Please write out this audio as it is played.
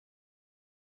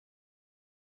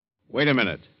Wait a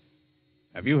minute.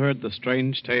 Have you heard the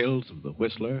strange tales of the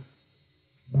Whistler?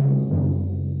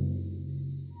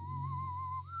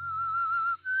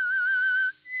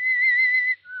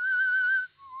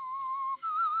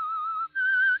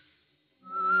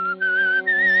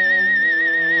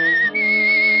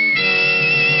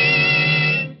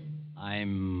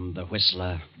 I'm the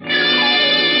Whistler.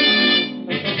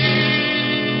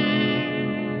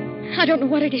 I don't know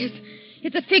what it is.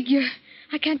 It's a figure.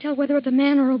 I can't tell whether it's a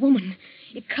man or a woman.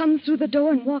 It comes through the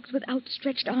door and walks with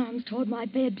outstretched arms toward my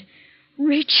bed,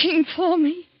 reaching for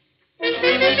me.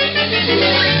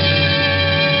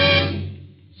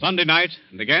 Sunday night,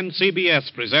 and again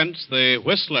CBS presents The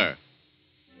Whistler.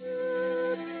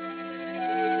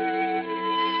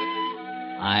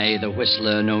 I, the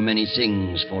Whistler, know many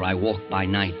things, for I walk by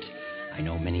night. I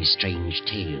know many strange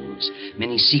tales,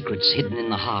 many secrets hidden in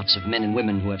the hearts of men and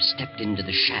women who have stepped into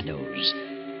the shadows.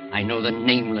 I know the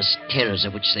nameless terrors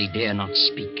of which they dare not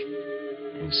speak.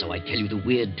 And so I tell you the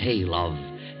weird tale of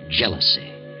jealousy.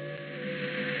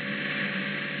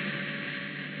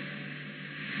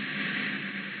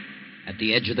 At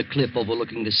the edge of the cliff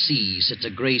overlooking the sea sits a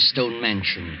gray stone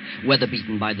mansion,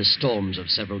 weather-beaten by the storms of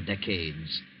several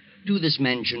decades. To this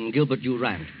mansion, Gilbert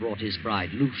Durant brought his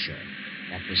bride, Lucia.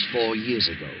 That was 4 years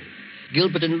ago.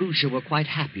 Gilbert and Lucia were quite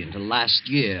happy until last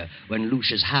year, when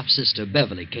Lucia's half-sister,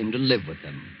 Beverly, came to live with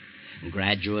them. And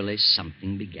gradually,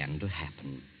 something began to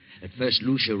happen. At first,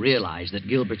 Lucia realized that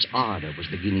Gilbert's ardor was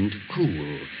beginning to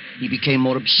cool. He became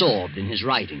more absorbed in his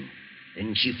writing.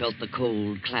 Then she felt the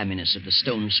cold clamminess of the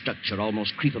stone structure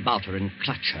almost creep about her and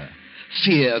clutch her.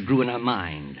 Fear grew in her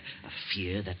mind, a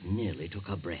fear that nearly took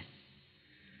her breath.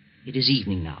 It is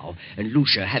evening now, and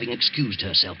Lucia, having excused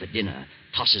herself at dinner,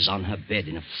 tosses on her bed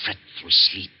in a fretful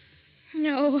sleep.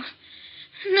 No.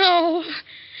 Don't.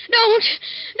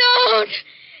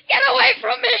 Get away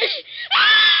from me.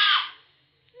 Ah!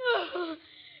 No.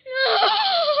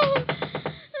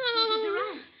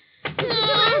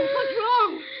 What's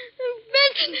wrong?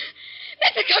 Benton,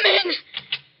 come in.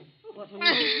 What was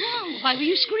wrong? Why were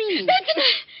you screaming? Benton,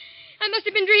 I must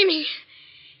have been dreaming.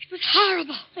 It was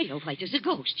horrible. You're white as a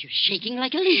ghost. You're shaking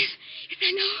like a leaf. Yes,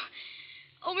 I know.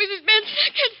 Oh, Mrs. Benson, I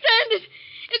can't stand it.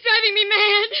 It's driving me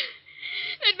mad.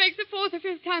 That makes the 4th or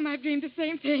 5th time I've dreamed the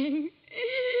same thing.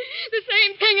 The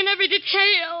same thing in every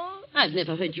detail. I've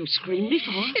never heard you scream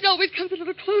before. It always comes a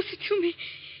little closer to me.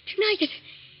 Tonight,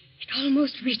 it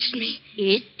almost reached me.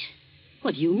 It?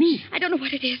 What do you mean? I don't know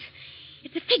what it is.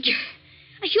 It's a figure.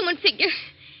 A human figure.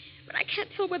 But I can't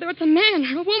tell whether it's a man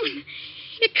or a woman.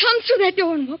 It comes through that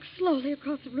door and walks slowly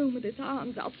across the room with its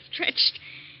arms outstretched,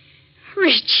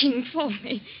 reaching for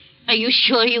me. Are you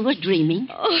sure you were dreaming?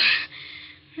 Oh,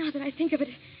 now that I think of it,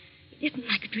 it isn't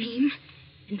like a dream,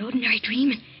 an ordinary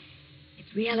dream.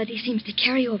 Its reality seems to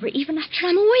carry over even after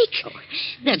I'm awake. Oh,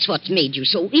 that's what's made you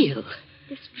so ill.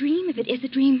 This dream, if it is a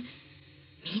dream,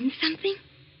 means something?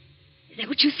 Is that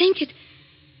what you think? It's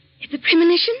a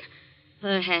premonition?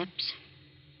 Perhaps.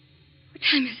 What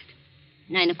time is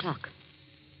it? 9 o'clock.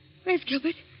 Where's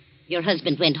Gilbert? Your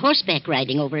husband went horseback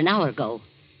riding over an hour ago.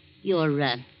 Your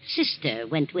sister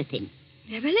went with him.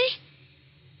 Beverly?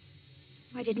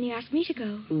 Why didn't he ask me to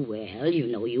go? Well, you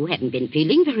know you haven't been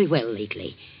feeling very well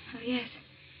lately. Oh, yes.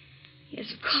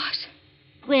 Yes, of course.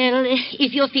 Well,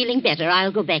 if you're feeling better,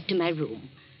 I'll go back to my room.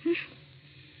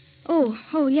 Oh,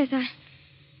 yes,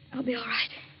 I'll be all right.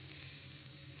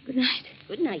 Good night.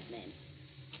 Good night, ma'am.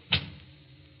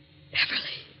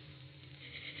 Beverly.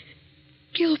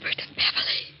 Gilbert and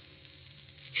Beverly.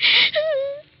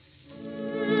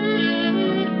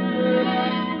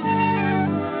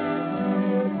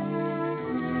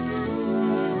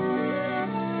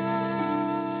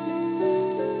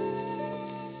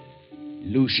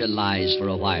 Lucia lies for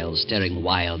a while, staring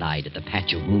wild-eyed at the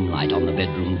patch of moonlight on the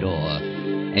bedroom door.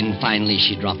 And finally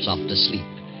she drops off to sleep.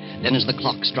 Then as the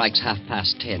clock strikes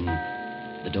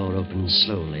 10:30, the door opens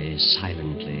slowly,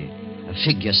 silently. A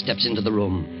figure steps into the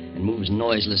room and moves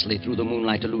noiselessly through the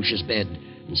moonlight to Lucia's bed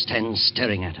and stands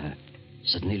staring at her.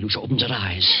 Suddenly Lucia opens her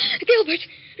eyes. Gilbert,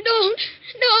 don't.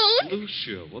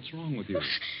 Lucia, what's wrong with you?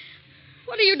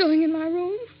 What are you doing in my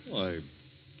room? Why,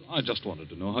 I just wanted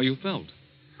to know how you felt.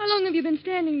 How long have you been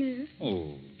standing there?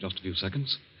 Oh, just a few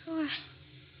seconds. Oh,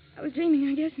 I was dreaming,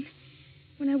 I guess, and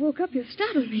when I woke up, you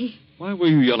startled me. Why were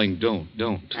you yelling, don't?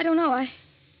 I don't know. I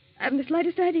haven't the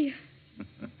slightest idea.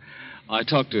 I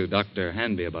talked to Dr.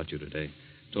 Hanby about you today.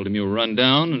 Told him you were run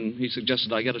down, and he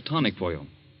suggested I get a tonic for you.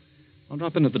 I'll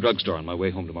drop in at the drugstore on my way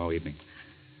home tomorrow evening.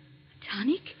 A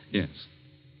tonic? Yes.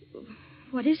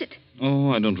 What is it?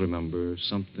 Oh, I don't remember.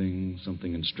 Something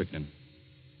in strychnine.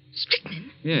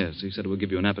 Strychnine? Yes, he said it would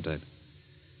give you an appetite.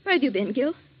 Where have you been,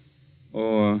 Gil?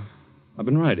 Oh, I've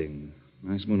been riding.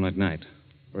 Nice moonlight night.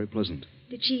 Very pleasant.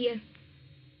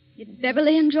 Did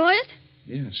Beverly enjoy it?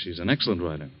 Yes, she's an excellent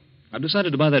rider. I've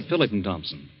decided to buy that filly from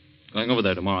Thompson. Going over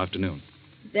there tomorrow afternoon.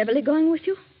 Is Beverly going with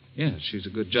you? Yes, she's a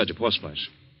good judge of horseflesh.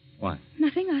 Why?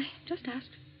 Nothing. I just asked.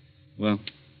 Well,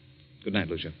 good night,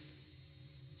 Lucia.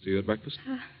 See you at breakfast?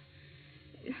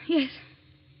 Yes.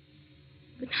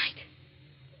 Good night.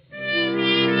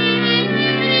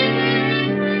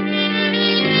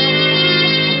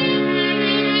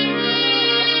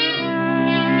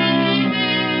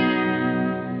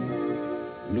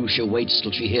 Lucia waits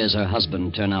till she hears her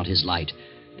husband turn out his light,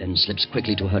 then slips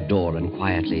quickly to her door and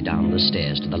quietly down the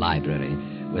stairs to the library.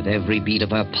 With every beat of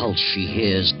her pulse, she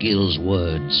hears Gil's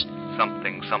words.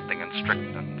 Something in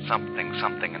strychnine.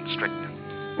 Something in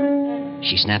strychnine.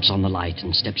 She snaps on the light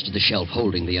and steps to the shelf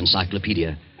holding the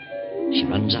encyclopedia. She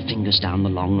runs her fingers down the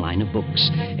long line of books,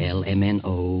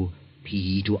 LMNO,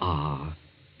 P to R.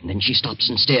 And then she stops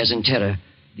and stares in terror.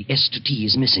 The S to T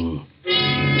is missing.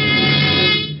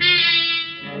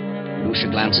 Lucia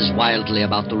glances wildly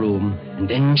about the room, and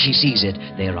then she sees it.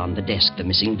 There on the desk, the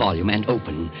missing volume, and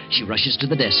open. She rushes to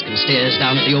the desk and stares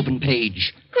down at the open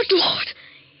page. Good Lord!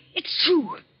 It's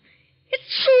true.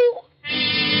 It's true.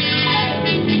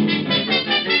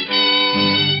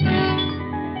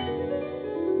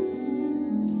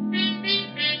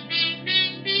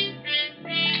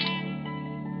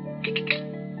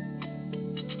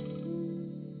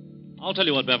 I'll tell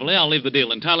you what, Beverly. I'll leave the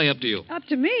deal entirely up to you. Up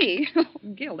to me? Oh,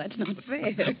 Gil, that's not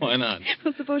fair. Why not?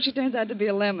 Well, suppose she turns out to be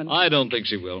a lemon. I don't think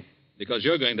she will, because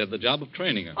you're going to have the job of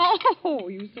training her. Oh,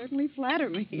 you certainly flatter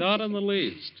me. Not in the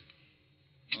least.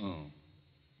 Oh.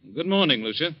 Good morning,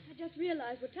 Lucia. I just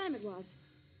realized what time it was.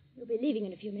 You'll be leaving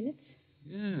in a few minutes.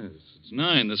 Yes, it's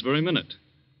 9 this very minute.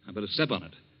 I better step on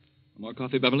it. More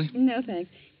coffee, Beverly? No, thanks.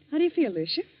 How do you feel,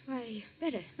 Lucia? Why,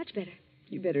 better. Much better.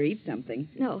 You better eat something.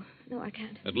 No, I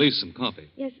can't. At least some coffee.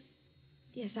 Yes,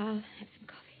 I'll have some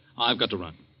coffee. I've got to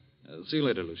run. See you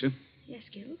later, Lucia. Yes,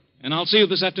 Gil. And I'll see you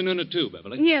this afternoon at 2,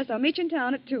 Beverly. Yes, I'll meet you in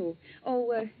town at 2.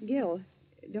 Oh, Gil,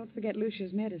 don't forget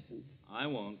Lucia's medicine. I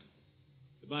won't.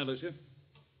 Goodbye, Lucia.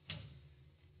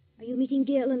 Are you meeting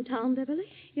Gil in town,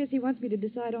 Beverly? Yes, he wants me to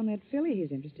decide on that filly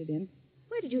he's interested in.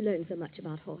 Where did you learn so much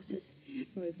about horses?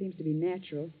 Well, it seems to be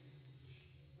natural.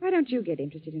 Why don't you get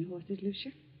interested in horses,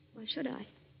 Lucia? Why should I?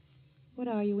 What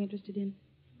are you interested in?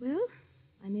 Well,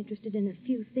 I'm interested in a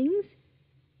few things.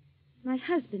 My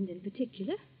husband in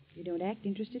particular. You don't act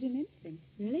interested in anything.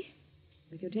 Really?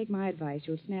 If you'll take my advice,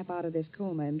 you'll snap out of this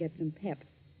coma and get some pep.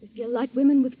 Does Gil like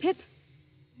women with pep?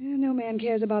 Well, no man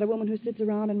cares about a woman who sits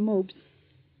around and mopes.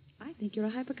 I think you're a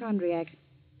hypochondriac.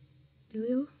 Do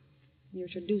you? You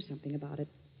should do something about it.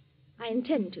 I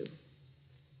intend to.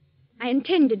 I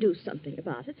intend to do something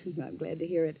about it. I'm glad to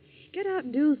hear it. Get out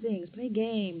and do things. Play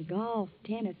games, golf,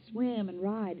 tennis, swim, and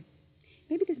ride.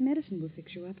 Maybe this medicine will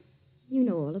fix you up. You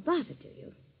know all about it, do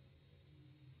you?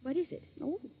 What is it?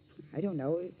 Oh, I don't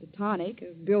know. It's a tonic,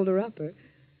 a builder-upper.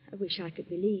 I wish I could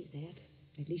believe that.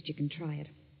 At least you can try it.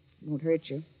 It won't hurt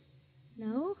you.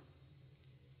 No?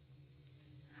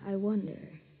 I wonder.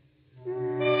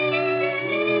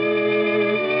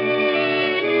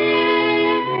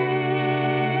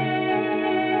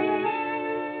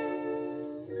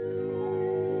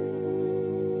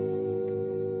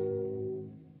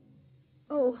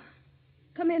 Oh,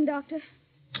 come in, Doctor.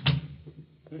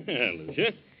 Yeah,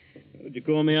 Lucia. Why'd you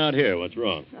call me out here? What's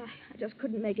wrong? I just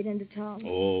couldn't make it into town.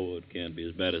 Oh, it can't be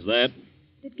as bad as that.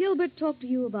 Did Gilbert talk to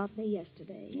you about me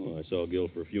yesterday? Oh, I saw Gil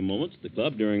for a few moments at the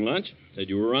club during lunch. Said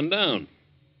you were run down.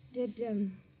 Did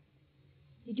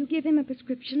you give him a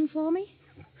prescription for me?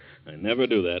 I never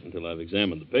do that until I've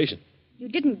examined the patient. You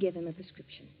didn't give him a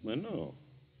prescription. Well, no.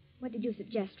 What did you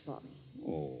suggest for me?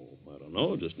 Oh, I don't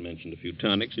know. Just mentioned a few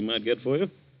tonics he might get for you.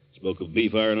 Spoke of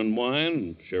beef iron and wine,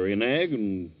 and sherry and egg,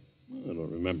 and I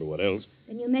don't remember what else.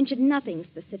 Then you mentioned nothing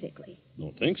specifically.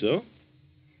 Don't think so.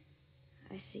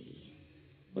 I see.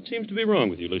 What seems to be wrong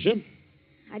with you, Lucia?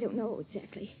 I don't know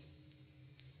exactly.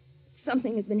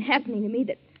 Something has been happening to me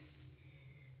that...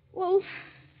 Well,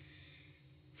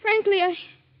 frankly,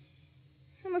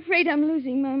 I'm afraid I'm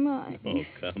losing my mind. Oh,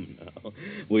 come now.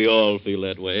 We all feel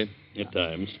that way at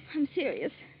times. I'm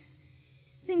serious.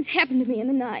 Things happen to me in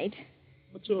the night.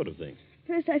 What sort of things?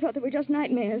 First, I thought they were just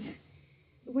nightmares.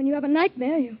 But when you have a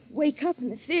nightmare, you wake up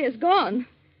and the fear is gone.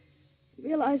 You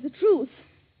realize the truth.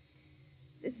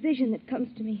 This vision that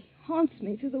comes to me haunts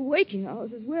me through the waking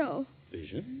hours as well.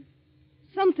 Vision?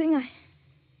 Something, I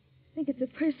think it's a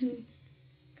person,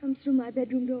 comes through my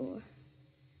bedroom door.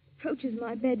 Approaches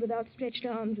my bed with outstretched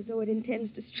arms as though it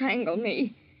intends to strangle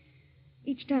me.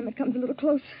 Each time it comes a little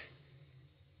closer.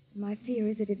 My fear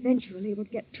is that eventually it will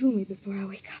get to me before I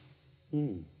wake up.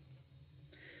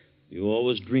 You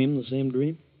always dream the same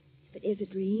dream? If it is a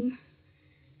dream,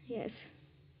 yes.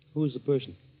 Who is the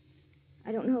person?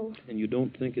 I don't know. And you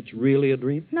don't think it's really a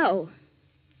dream? No.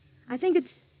 I think it's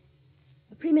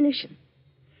a premonition.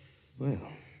 Well,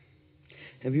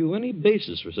 have you any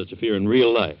basis for such a fear in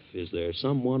real life? Is there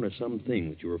someone or something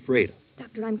that you're afraid of?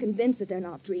 Doctor, I'm convinced that they're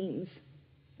not dreams.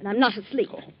 And I'm not asleep.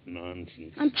 Oh,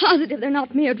 nonsense. I'm positive they're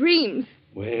not mere dreams.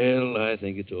 Well, I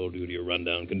think it's all due to your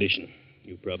rundown condition.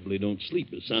 You probably don't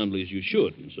sleep as soundly as you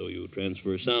should, and so you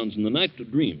transfer sounds in the night to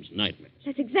dreams, nightmares.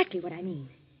 That's exactly what I mean.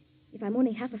 If I'm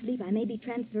only half asleep, I may be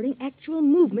transferring actual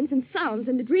movements and sounds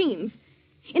into dreams.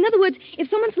 In other words,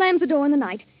 if someone slams the door in the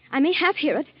night, I may half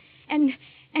hear it and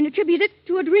attribute it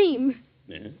to a dream.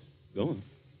 Yeah, go on.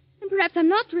 And perhaps I'm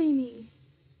not dreaming.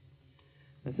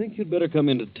 I think you'd better come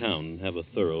into town and have a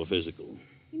thorough physical.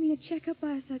 You mean a checkup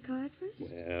by a psychiatrist?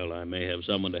 Well, I may have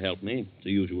someone to help me. It's the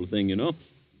usual thing, you know.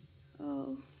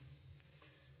 Oh.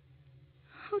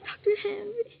 Oh, Dr.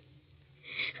 Henry.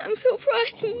 I'm so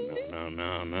frightened. Oh,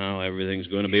 no. Everything's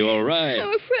going to be all right.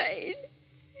 I'm afraid.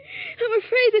 I'm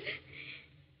afraid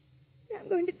that I'm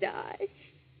going to die.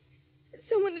 That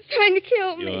someone is trying to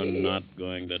kill me. You're not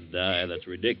going to die. That's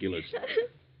ridiculous.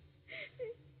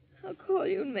 I'll call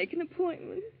you and make an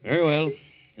appointment. Very well.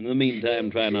 In the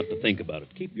meantime, try not to think about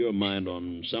it. Keep your mind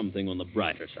on something on the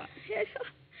brighter side. Yes,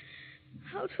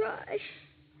 I'll try.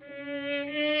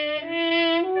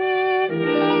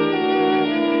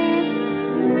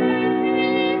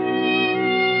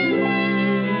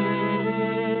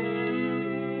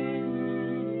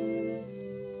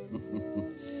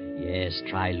 Yes,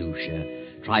 try, Lucia.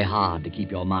 Try hard to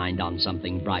keep your mind on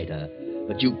something brighter.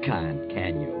 But you can't,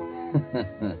 can you?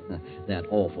 That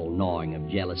awful gnawing of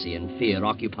jealousy and fear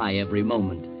occupy every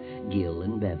moment. Gil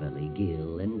and Beverly,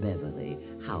 Gil and Beverly.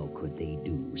 How could they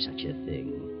do such a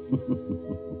thing?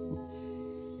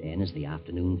 Then, as the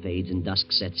afternoon fades and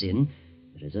dusk sets in,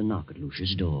 there is a knock at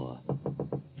Lucia's door.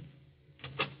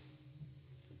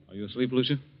 Are you asleep,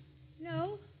 Lucia?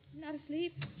 No, I'm not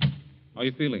asleep. How are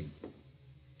you feeling?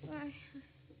 I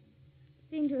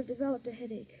seem to have developed a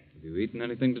headache. Have you eaten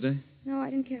anything today? No, I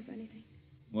didn't care for anything.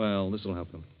 Well, this will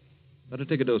help them. Better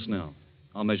take a dose now.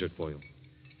 I'll measure it for you.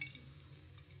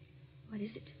 What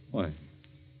is it? Why,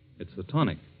 it's the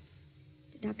tonic.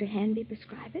 Did Dr. Hanby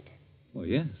prescribe it? Well,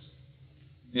 yes.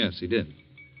 Yes, he did.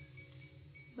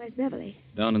 Where's Beverly?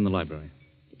 Down in the library.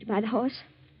 Did you buy the horse?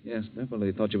 Yes,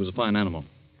 Beverly thought she was a fine animal.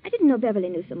 I didn't know Beverly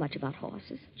knew so much about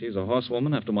horses. She's a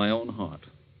horsewoman after my own heart.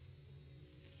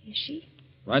 Is she?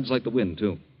 Rides like the wind,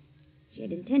 too. She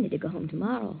had intended to go home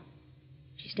tomorrow.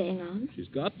 She's staying on? She's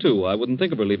got to. I wouldn't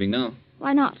think of her leaving now.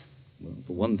 Why not? Well,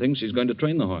 for one thing, she's going to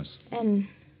train the horse. And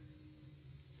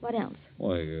what else?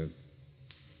 Why,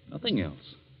 nothing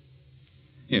else.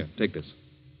 Here, take this.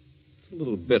 It's a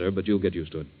little bitter, but you'll get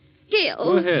used to it. Gil.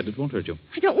 Go ahead. It won't hurt you.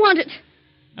 I don't want it.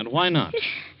 And why not? It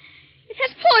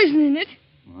has poison in it.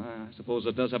 Well, I suppose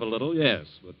it does have a little, yes,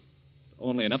 but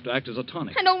only enough to act as a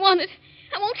tonic. I don't want it.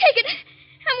 I won't take it.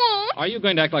 I won't. Are you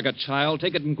going to act like a child?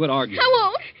 Take it and quit arguing. I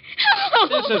won't. I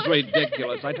won't. This is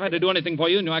ridiculous. I tried to do anything for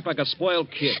you, and you act like a spoiled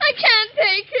kid. I can't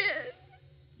take it.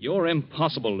 You're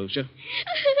impossible, Lucia.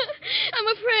 I'm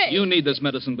afraid. You need this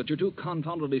medicine, but you're too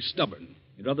confoundedly stubborn.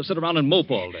 You'd rather sit around and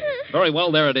mope all day. Very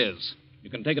well, there it is. You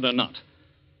can take it or not.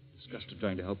 Disgusted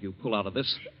trying to help you pull out of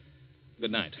this.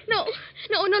 Good night. No,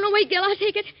 wait, Gil. I'll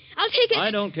take it. I'll take it.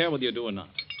 I don't care whether you do or not.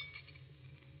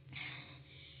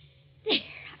 There,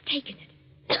 I've taken it.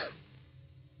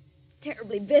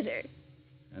 Terribly bitter.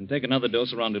 And take another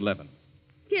dose around 11.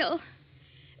 Gil,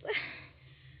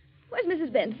 where's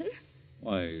Mrs. Benson?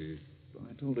 Why,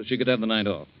 I told her she could have the night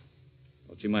off.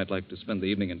 Thought she might like to spend the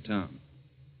evening in town.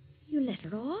 You let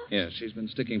her off? Yes, she's been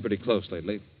sticking pretty close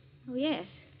lately. Oh, yes.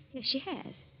 Yes, she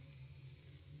has.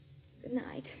 Good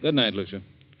night. Good night, Lucia.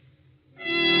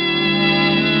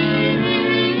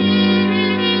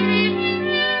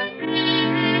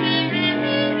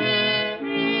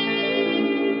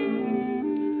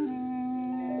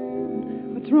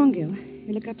 What's wrong, Gil?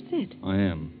 You look upset. I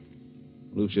am.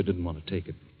 Lucia didn't want to take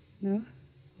it. No?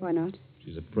 Why not?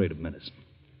 She's afraid of medicine.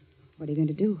 What are you going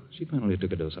to do? She finally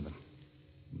took a dose of it.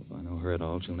 If I know her at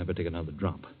all, she'll never take another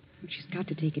drop. Well, she's got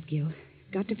to take it, Gil.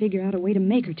 You've got to figure out a way to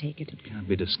make her take it. It can't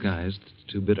be disguised.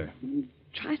 It's too bitter.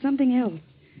 Try something else.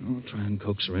 I'll try and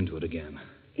coax her into it again.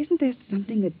 Isn't there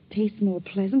something that tastes more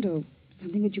pleasant, or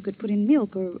something that you could put in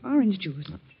milk or orange juice?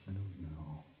 I don't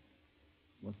know.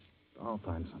 Well, I'll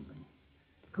find something.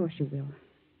 Of course you will.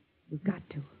 You've got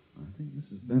to. I think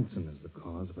Mrs. Benson is the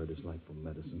cause of her dislike for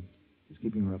medicine. She's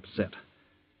keeping her upset.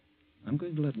 I'm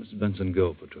going to let Mrs. Benson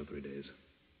go for 2 or 3 days.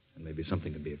 And maybe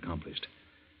something can be accomplished.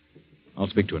 I'll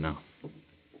speak to her now.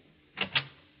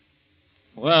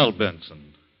 Well,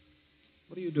 Benson,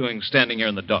 what are you doing standing here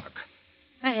in the dark?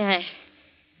 I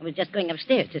was just going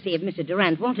upstairs to see if Mr.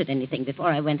 Durant wanted anything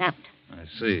before I went out. I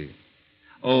see.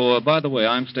 Oh, by the way,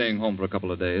 I'm staying home for a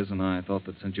couple of days, and I thought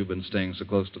that since you've been staying so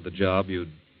close to the job,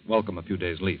 you'd welcome a few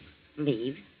days' leave.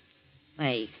 Leave?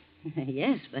 Why,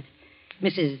 yes, but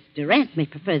Mrs. Durant may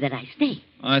prefer that I stay.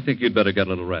 I think you'd better get a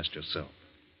little rest yourself.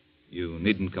 You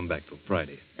needn't come back till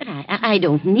Friday. But I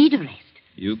don't need a rest.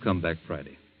 You come back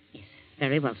Friday. Yes,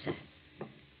 very well, sir.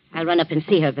 I'll run up and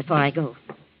see her before I go.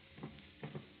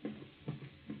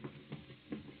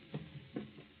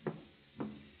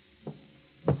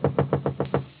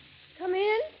 Come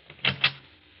in.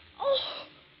 Oh,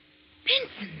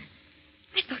 Benson.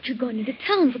 I thought you'd gone into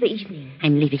town for the evening.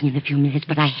 I'm leaving in a few minutes,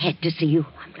 but I had to see you.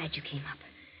 Oh, I'm glad you came up.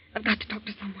 I've got to talk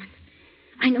to someone.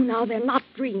 I know now they're not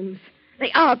dreams.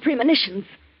 They are premonitions.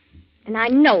 And I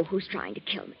know who's trying to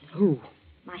kill me. Who?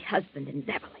 My husband and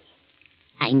Beverly.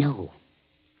 I know.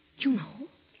 You know?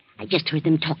 I just heard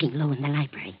them talking low in the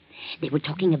library. They were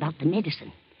talking about the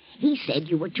medicine. He said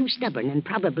you were too stubborn and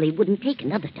probably wouldn't take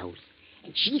another dose.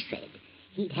 And she said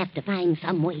he'd have to find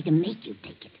some way to make you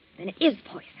take it. Then it is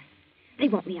poison. They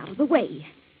want me out of the way.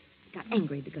 I got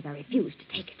angry because I refused to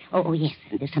take it. Oh, yes,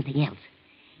 and there's something else.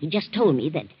 He just told me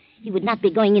that he would not be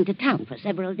going into town for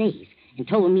several days and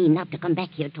told me not to come back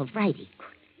here till Friday.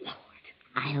 Good Lord.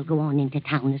 I'll go on into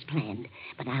town as planned,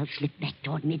 but I'll slip back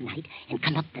toward midnight and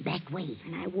come up the back way.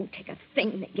 And I won't take a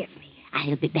thing they give me.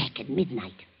 I'll be back at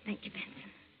midnight. Thank you, Benson.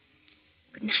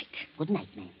 Good night. Good night,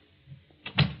 ma'am.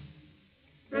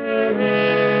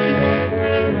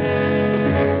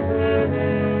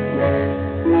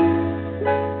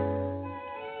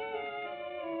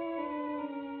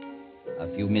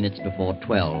 A few minutes before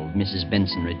 12, Mrs.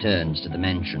 Benson returns to the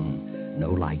mansion.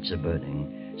 No lights are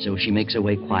burning, so she makes her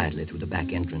way quietly through the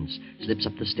back entrance, slips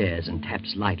up the stairs, and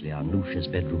taps lightly on Lucia's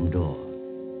bedroom door.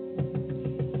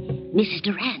 Mrs.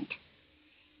 Durant.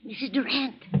 Mrs.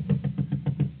 Durant.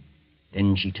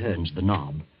 Then she turns the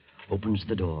knob, opens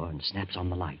the door, and snaps on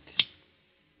the light.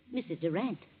 Mrs.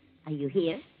 Durant, are you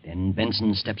here? Then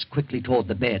Benson steps quickly toward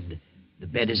the bed. The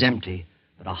bed is empty,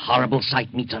 but a horrible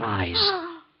sight meets her eyes.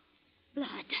 Blood.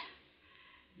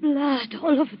 Blood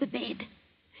all over the bed.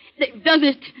 They've done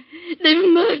it.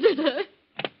 They've murdered her.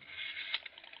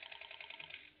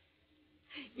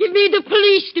 Give me the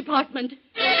police department.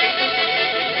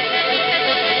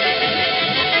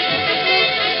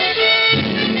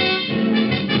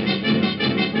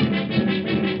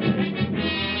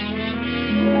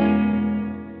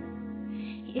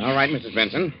 All right, Mrs.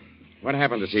 Benson. What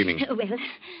happened this evening? Well,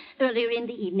 earlier in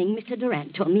the evening, Mr.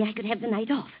 Durant told me I could have the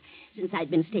night off, since I'd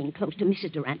been staying close to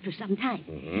Mrs. Durant for some time.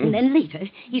 Mm-hmm. And then later,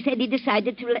 he said he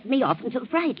decided to let me off until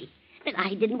Friday. But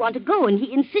I didn't want to go, and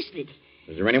he insisted.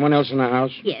 Was there anyone else in the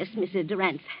house? Yes, Mrs.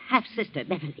 Durant's half-sister,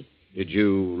 Beverly. Did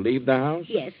you leave the house?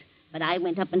 Yes, but I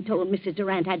went up and told Mrs.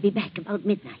 Durant I'd be back about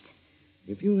midnight.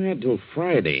 If you had till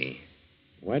Friday,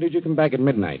 why did you come back at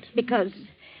midnight? Because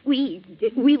we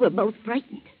were both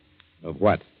frightened. Of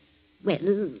what? Well,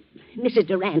 Mrs.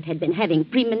 Durant had been having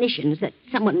premonitions that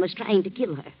someone was trying to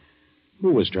kill her.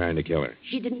 Who was trying to kill her?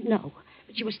 She didn't know,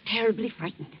 but she was terribly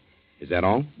frightened. Is that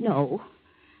all? No.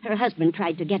 Her husband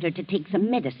tried to get her to take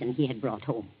some medicine he had brought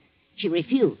home. She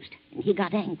refused, and he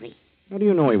got angry. How do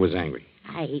you know he was angry?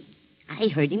 I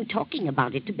heard him talking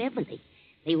about it to Beverly.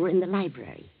 They were in the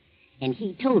library. And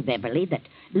he told Beverly that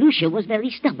Lucia was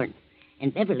very stubborn.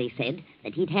 And Beverly said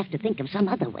that he'd have to think of some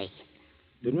other way.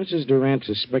 Did Mrs. Durant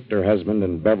suspect her husband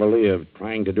and Beverly of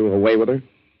trying to do away with her?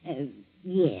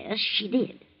 Yes, she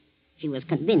did. She was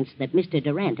convinced that Mr.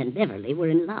 Durant and Beverly were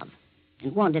in love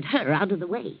and wanted her out of the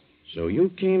way. So you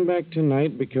came back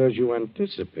tonight because you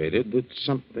anticipated that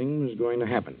something was going to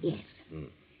happen? Yes.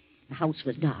 The house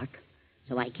was dark,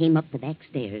 so I came up the back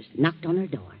stairs, knocked on her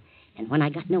door, and when I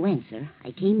got no answer,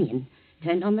 I came in,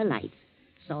 turned on the lights,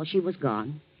 saw she was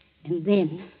gone, and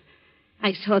then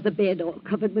I saw the bed all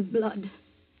covered with blood.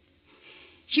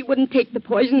 She wouldn't take the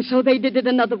poison, so they did it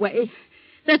another way.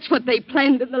 That's what they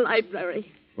planned in the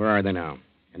library. Where are they now?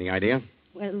 Any idea?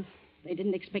 Well, they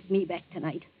didn't expect me back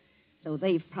tonight, so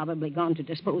they've probably gone to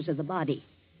dispose of the body,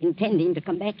 intending to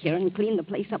come back here and clean the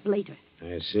place up later.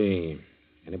 I see.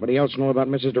 Anybody else know about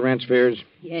Mrs. Durant's fears?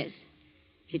 Yes.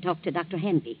 She talked to Dr.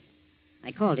 Hanby.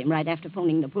 I called him right after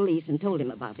phoning the police and told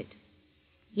him about it.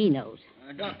 He knows.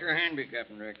 Dr. Hanby,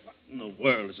 Captain Rick. What in the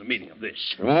world is the meaning of this?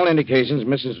 From all indications,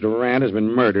 Mrs. Durant has been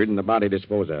murdered and the body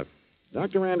disposed of.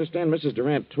 Doctor, I understand Mrs.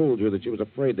 Durant told you that she was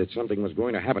afraid that something was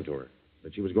going to happen to her,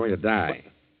 that she was going to die.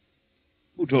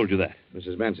 Who told you that?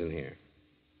 Mrs. Benson here.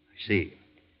 I see.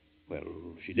 Well,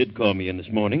 she did call me in this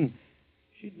morning.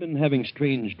 She'd been having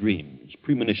strange dreams.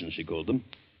 Premonitions, she called them.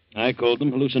 I called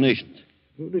them hallucinations.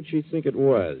 Who did she think it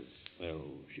was? Well,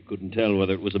 she couldn't tell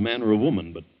whether it was a man or a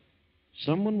woman, but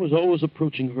someone was always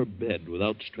approaching her bed with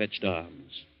outstretched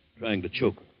arms, trying to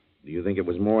choke her. Do you think it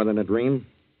was more than a dream?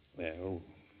 Well,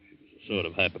 she was a sort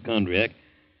of hypochondriac.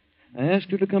 I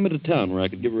asked her to come into town where I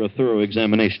could give her a thorough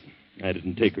examination. I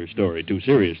didn't take her story too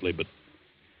seriously, but,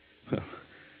 well,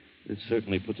 this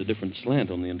certainly puts a different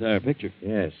slant on the entire picture.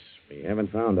 Yes, we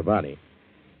haven't found the body.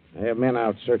 I have men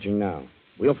out searching now.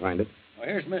 We'll find it. Well,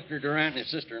 here's Mr. Durant and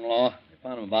his sister-in-law. They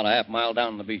found him about a half mile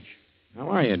down on the beach. How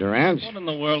are you, Durant? What in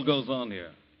the world goes on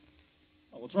here?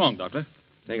 Oh, what's wrong, Doctor?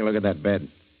 Take a look at that bed.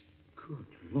 Good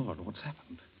Lord, what's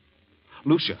happened?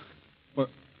 Lucia,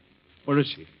 where is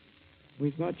she?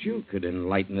 We thought you could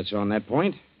enlighten us on that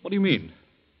point. What do you mean?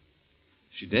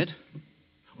 Is she dead?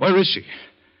 Where is she?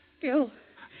 Gil.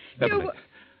 Beverly.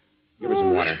 Give her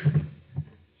some water.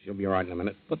 She'll be all right in a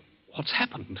minute. But what's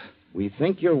happened? We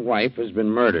think your wife has been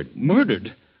murdered.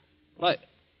 Murdered? What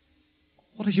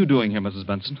are you doing here, Mrs.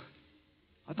 Benson?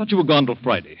 I thought you were gone till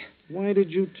Friday. Why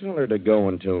did you tell her to go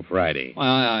until Friday?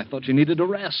 Why, I thought she needed a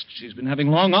rest. She's been having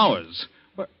long hours.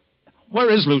 Where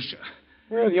is Lucia?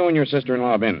 Where have you and your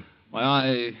sister-in-law been?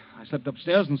 Why, I slept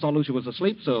upstairs and saw Lucia was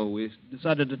asleep, so we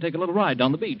decided to take a little ride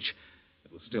down the beach.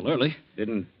 It was still early.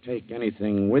 Didn't take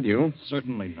anything with you?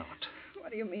 Certainly not.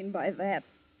 What do you mean by that?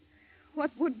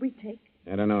 What would we take?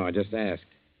 I don't know. I just asked.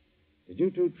 Did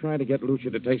you two try to get Lucia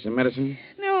to take some medicine?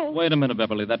 No. Wait a minute,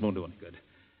 Beverly. That won't do any good.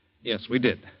 Yes, we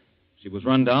did. She was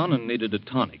run down and needed a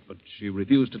tonic, but she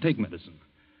refused to take medicine.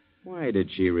 Why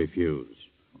did she refuse?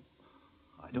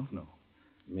 I don't know.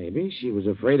 Maybe she was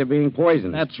afraid of being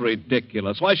poisoned. That's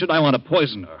ridiculous. Why should I want to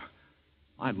poison her?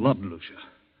 I loved Lucia.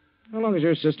 How long has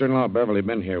your sister-in-law Beverly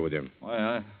been here with you?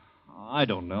 Why, I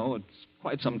don't know. It's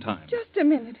quite some time. Just a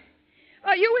minute.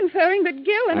 Are you inferring that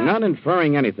Gil and I'm not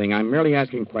inferring anything. I'm merely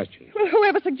asking questions. Well,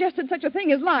 whoever suggested such a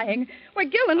thing is lying. Why,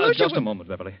 Gil and Lucia... Just a moment,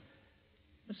 Beverly.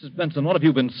 Mrs. Benson, what have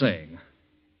you been saying?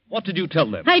 What did you tell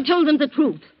them? I told them the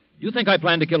truth. You think I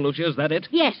planned to kill Lucia, is that it?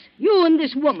 Yes, you and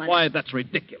this woman. Why, that's You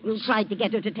ridiculous. tried to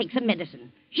get her to take some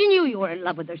medicine. She knew you were in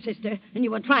love with her sister, and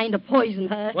you were trying to poison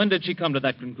her. When did she come to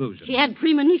that conclusion? She had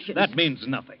premonitions. That means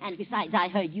nothing. And besides, I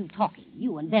heard you talking,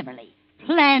 you and Beverly,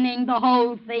 planning the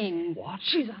whole thing. What?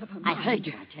 She's out of her I mind. heard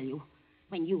you, I tell you.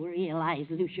 When you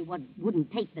realized Lucia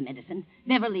wouldn't take the medicine,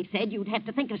 Beverly said you'd have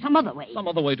to think of some other way. Some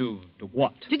other way to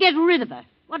what? To get rid of her.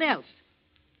 What else?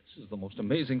 This is the most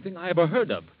amazing thing I ever heard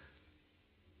of.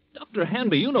 Dr.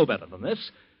 Hanby, you know better than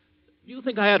this. Do you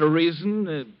think I had a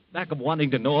reason back of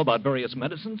wanting to know about various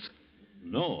medicines?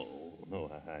 No,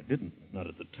 I didn't. Not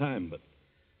at the time, but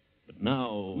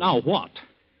now... Now what?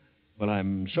 Well,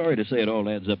 I'm sorry to say it all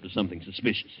adds up to something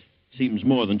suspicious. Seems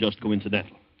more than just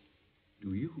coincidental.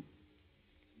 Do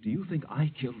you think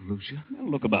I killed Lucia? Well,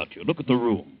 look about you. Look at the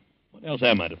room. What else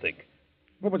am I to think?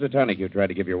 What was the tonic you tried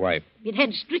to give your wife? It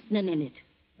had strychnine in it.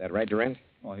 That right, Durant?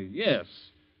 Why, yes.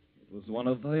 It was one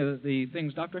of the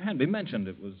things Dr. Hanby mentioned.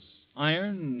 It was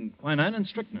iron, quinine, and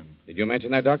strychnine. Did you mention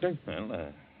that, Doctor? Well,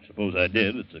 I suppose I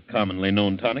did. It's a commonly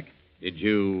known tonic. Did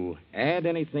you add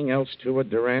anything else to it,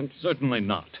 Durant? Certainly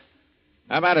not.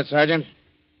 How about it, Sergeant?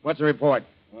 What's the report?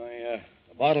 Why,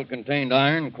 the bottle contained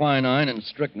iron, quinine, and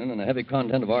strychnine, and a heavy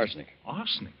content of arsenic.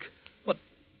 Arsenic? But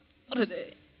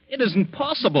it isn't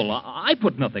possible. I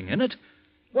put nothing in it.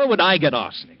 Where would I get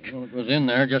arsenic? Well, it was in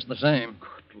there just the same.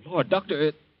 Good Lord,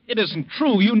 Doctor, it isn't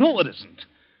true. You know it isn't.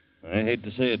 I hate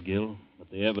to say it, Gil, but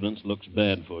the evidence looks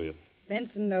bad for you.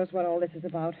 Benson knows what all this is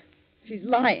about. She's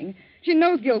lying. She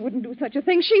knows Gil wouldn't do such a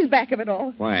thing. She's back of it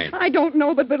all. Why? I don't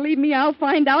know, but believe me, I'll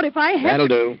find out if I have... That'll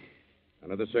do.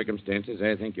 Under the circumstances,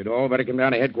 I think you'd all better come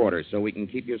down to headquarters so we can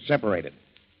keep you separated.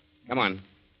 Come on.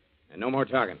 And no more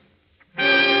talking.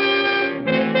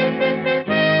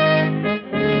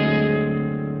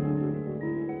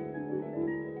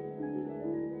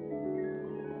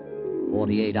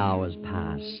 48 hours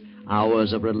pass.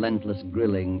 Hours of relentless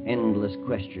grilling, endless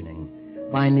questioning.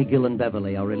 Finally, Gil and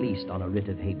Beverly are released on a writ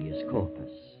of habeas corpus.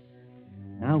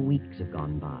 Now weeks have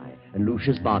gone by, and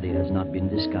Lucia's body has not been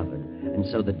discovered, and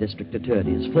so the district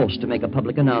attorney is forced to make a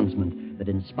public announcement that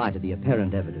in spite of the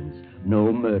apparent evidence,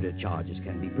 no murder charges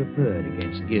can be preferred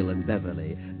against Gil and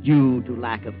Beverly due to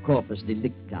lack of corpus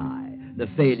delicti, the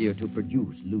failure to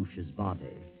produce Lucia's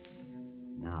body.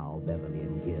 Now Beverly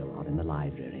and Gil are in the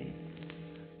library.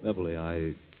 Beverly,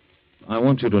 I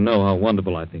want you to know how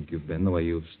wonderful I think you've been, the way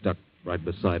you've stuck right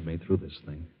beside me through this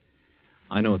thing.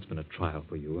 I know it's been a trial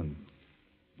for you, and,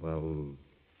 well,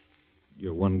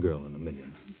 you're one girl in a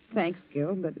million. Thanks,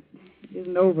 Gil, but it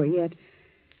isn't over yet.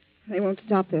 They won't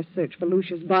stop their search for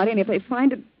Lucia's body, and if they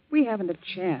find it, we haven't a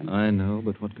chance. I know,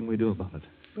 but what can we do about it?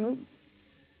 Well,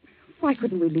 why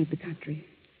couldn't we leave the country?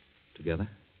 Together?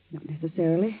 Not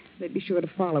necessarily. They'd be sure to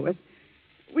follow us.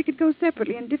 We could go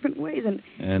separately in different ways, and...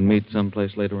 And meet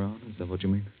someplace later on? Is that what you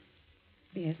mean?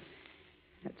 Yes,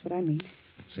 that's what I mean.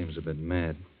 That seems a bit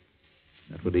mad.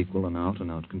 That would equal an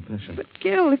out-and-out confession. But,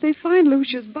 Gil, if they find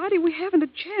Lucia's body, we haven't a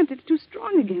chance. It's too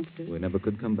strong against us. We never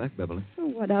could come back, Beverly. Oh,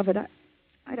 what of it?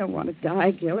 I don't want to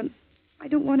die, Gil, and I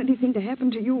don't want anything to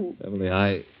happen to you. Beverly,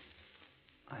 I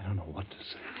don't know what to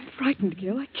say. I'm frightened,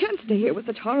 Gil. I can't stay here with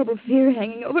such horrible fear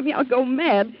hanging over me. I'll go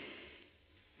mad.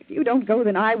 If you don't go,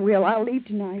 then I will. I'll leave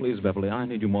tonight. Please, Beverly, I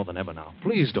need you more than ever now.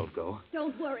 Please don't go.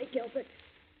 Don't worry, Gilbert.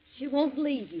 She won't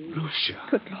leave you. Lucia.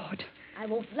 Good Lord. I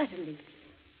won't let her leave you.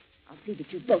 I'll see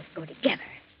that you both go together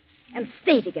and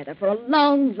stay together for a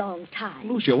long, long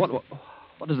time. Lucia, what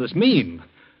does this mean?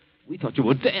 We thought you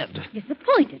were dead.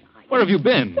 Disappointed, are you? Where have you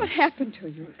been? What happened to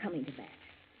you? Coming to that.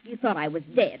 You thought I was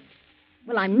dead.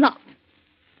 Well, I'm not.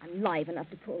 I'm live enough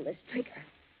to pull this trigger.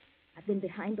 I've been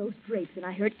behind those drapes, and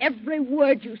I heard every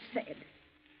word you said.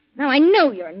 Now I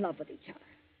know you're in love with each other.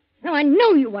 Now I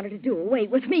know you wanted to do away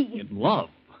with me. In love?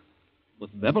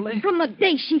 With Beverly? From the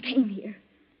day she came here.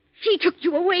 She took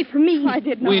you away from me. I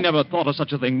did not. We never thought of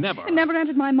such a thing, never. It never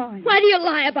entered my mind. Why do you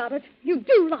lie about it? You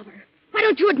do love her. Why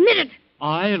don't you admit it?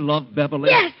 I love Beverly?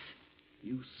 Yes.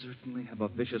 You certainly have a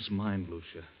vicious mind,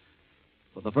 Lucia.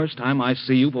 For the first time, I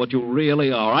see you for what you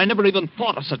really are. I never even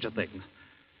thought of such a thing.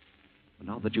 But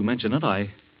now that you mention it, I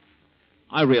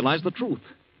realize the truth.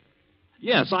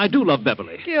 Yes, I do love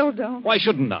Beverly. Gil, don't. Why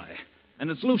shouldn't I? And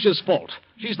it's Lucia's fault.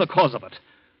 She's the cause of it.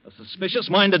 A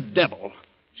suspicious-minded devil.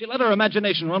 She let her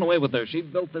imagination run away with her. She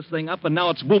built this thing up, and now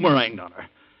it's boomeranged on her.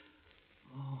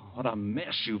 Oh, what a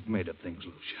mess you've made of things,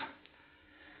 Lucia.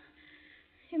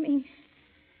 You mean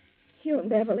you and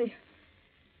Beverly,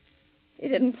 you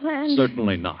didn't plan?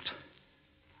 Certainly not.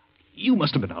 You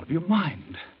must have been out of your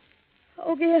mind.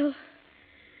 Oh, Gil.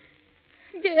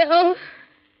 Gil.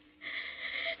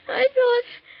 I thought...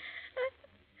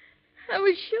 I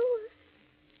was sure.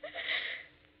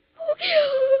 Oh,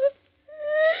 Gil.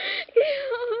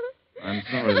 I'm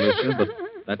sorry, Lucia, but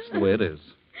that's the way it is.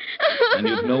 And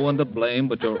you've no one to blame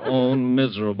but your own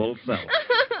miserable self.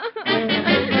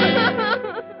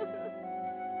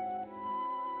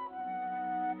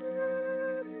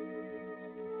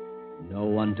 No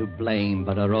one to blame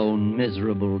but her own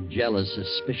miserable, jealous,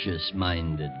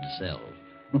 suspicious-minded self.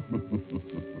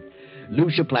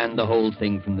 Lucia planned the whole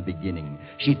thing from the beginning.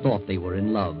 She thought they were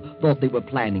in love, thought they were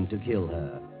planning to kill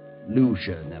her.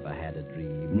 Lucia never had a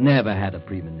dream, never had a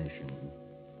premonition.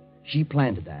 She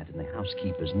planted that in the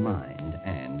housekeeper's mind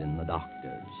and in the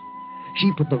doctor's.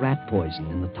 She put the rat poison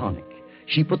in the tonic.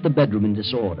 She put the bedroom in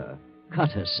disorder, cut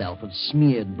herself and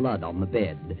smeared blood on the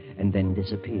bed, and then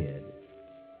disappeared.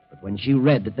 But when she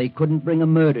read that they couldn't bring a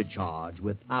murder charge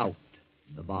without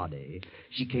the body,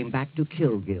 she came back to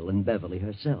kill Gil and Beverly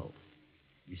herself.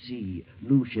 You see,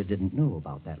 Lucia didn't know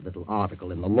about that little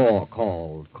article in the law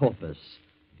called corpus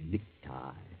delicti.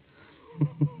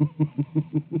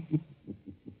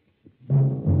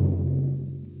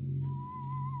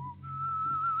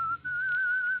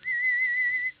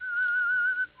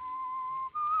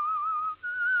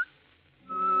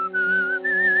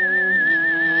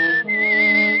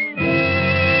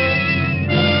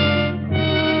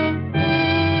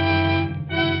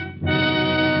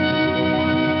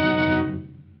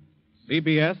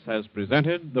 CBS has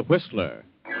presented The Whistler.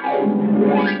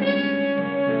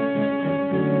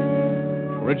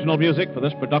 Original music for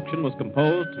this production was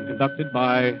composed and conducted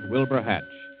by Wilbur Hatch.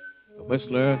 The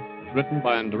Whistler is written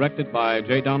by and directed by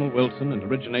J. Donald Wilson and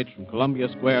originates from Columbia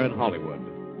Square in Hollywood.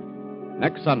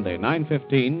 Next Sunday,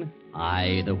 9:15.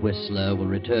 I, the Whistler, will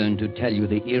return to tell you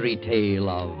the eerie tale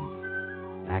of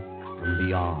Back from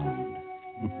Beyond.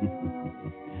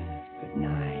 Good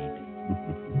night.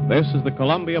 This is the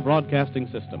Columbia Broadcasting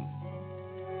System.